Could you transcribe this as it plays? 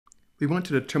We want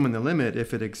to determine the limit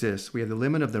if it exists. We have the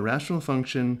limit of the rational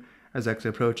function as x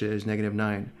approaches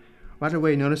 -9. Right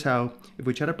away, notice how if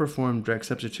we try to perform direct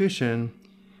substitution,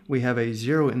 we have a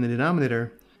 0 in the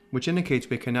denominator, which indicates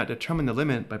we cannot determine the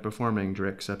limit by performing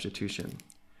direct substitution.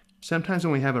 Sometimes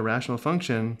when we have a rational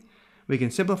function, we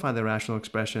can simplify the rational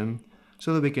expression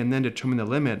so that we can then determine the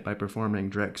limit by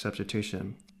performing direct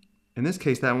substitution. In this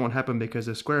case, that won't happen because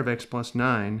the square of x plus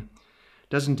 9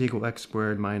 doesn't equal x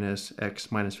squared minus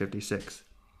x minus 56.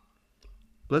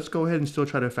 But let's go ahead and still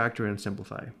try to factor and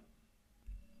simplify.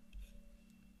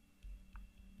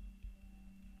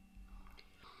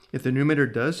 If the numerator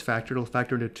does factor, it'll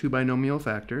factor into two binomial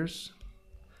factors.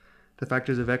 The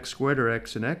factors of x squared are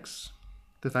x and x.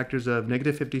 The factors of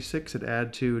 -56 that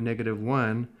add to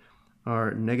 -1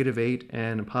 are -8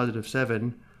 and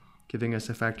 +7, giving us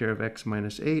a factor of x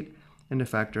minus 8 and a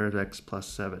factor of x plus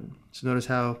 7. So notice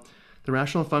how the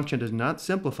rational function does not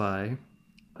simplify,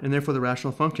 and therefore the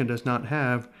rational function does not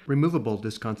have removable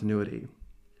discontinuity.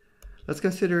 Let's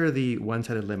consider the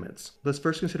one-sided limits. Let's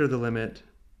first consider the limit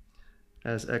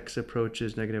as x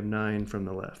approaches -9 from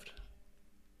the left.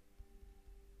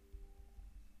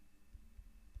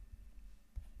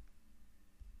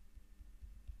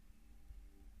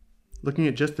 Looking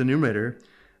at just the numerator,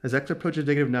 as x approaches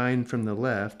 -9 from the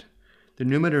left, the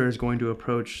numerator is going to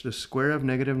approach the square of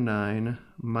 -9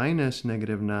 minus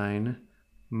 -9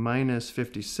 minus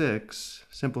 56.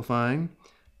 Simplifying,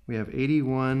 we have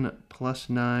 81 plus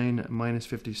 9 minus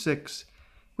 56,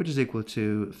 which is equal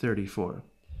to 34.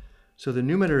 So the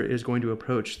numerator is going to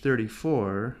approach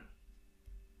 34.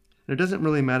 And it doesn't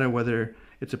really matter whether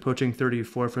it's approaching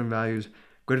 34 from values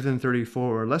greater than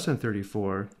 34 or less than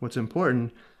 34. What's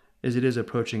important is it is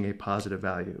approaching a positive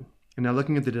value. And now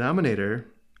looking at the denominator,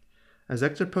 as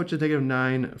x approaches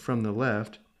 -9 from the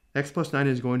left, x plus 9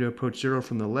 is going to approach 0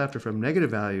 from the left or from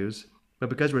negative values, but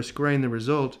because we're squaring the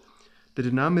result, the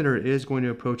denominator is going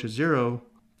to approach a 0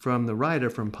 from the right or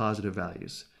from positive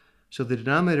values. So the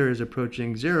denominator is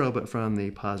approaching 0 but from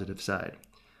the positive side.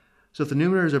 So if the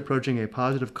numerator is approaching a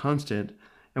positive constant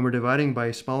and we're dividing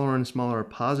by smaller and smaller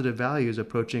positive values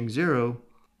approaching 0,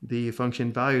 the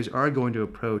function values are going to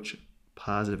approach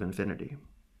positive infinity.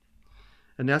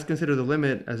 And now let's consider the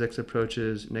limit as x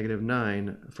approaches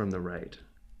 -9 from the right.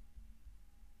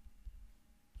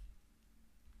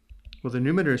 Well, the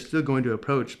numerator is still going to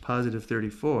approach positive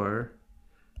 34.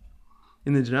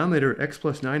 In the denominator, x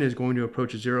plus 9 is going to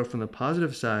approach 0 from the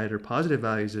positive side or positive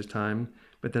values this time,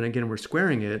 but then again we're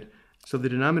squaring it, so the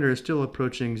denominator is still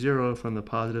approaching 0 from the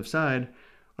positive side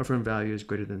or from values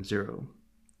greater than 0.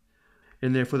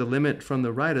 And therefore the limit from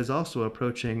the right is also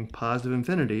approaching positive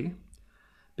infinity.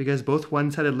 Because both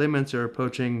one-sided limits are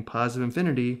approaching positive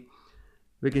infinity,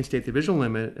 we can state the visual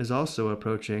limit is also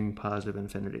approaching positive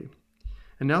infinity.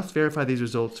 And now let's verify these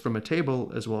results from a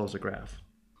table as well as a graph.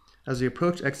 As we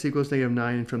approach x equals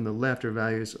 -9 from the left or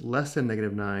values less than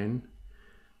 -9,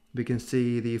 we can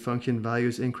see the function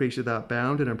values increase without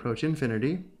bound and approach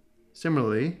infinity.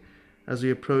 Similarly, as we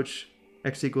approach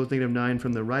x equals -9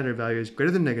 from the right or values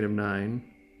greater than -9,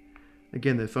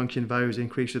 again the function values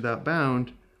increase without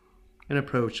bound and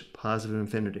approach positive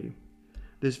infinity.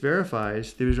 This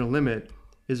verifies the original limit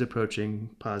is approaching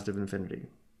positive infinity.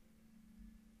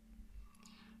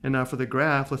 And now for the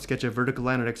graph, let's sketch a vertical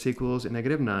line at x equals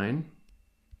 -9.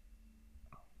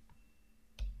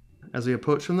 As we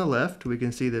approach from the left, we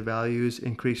can see the values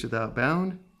increase without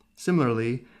bound.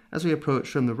 Similarly, as we approach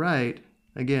from the right,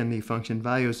 again the function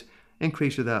values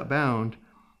increase without bound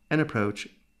and approach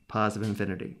positive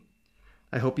infinity.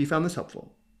 I hope you found this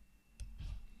helpful.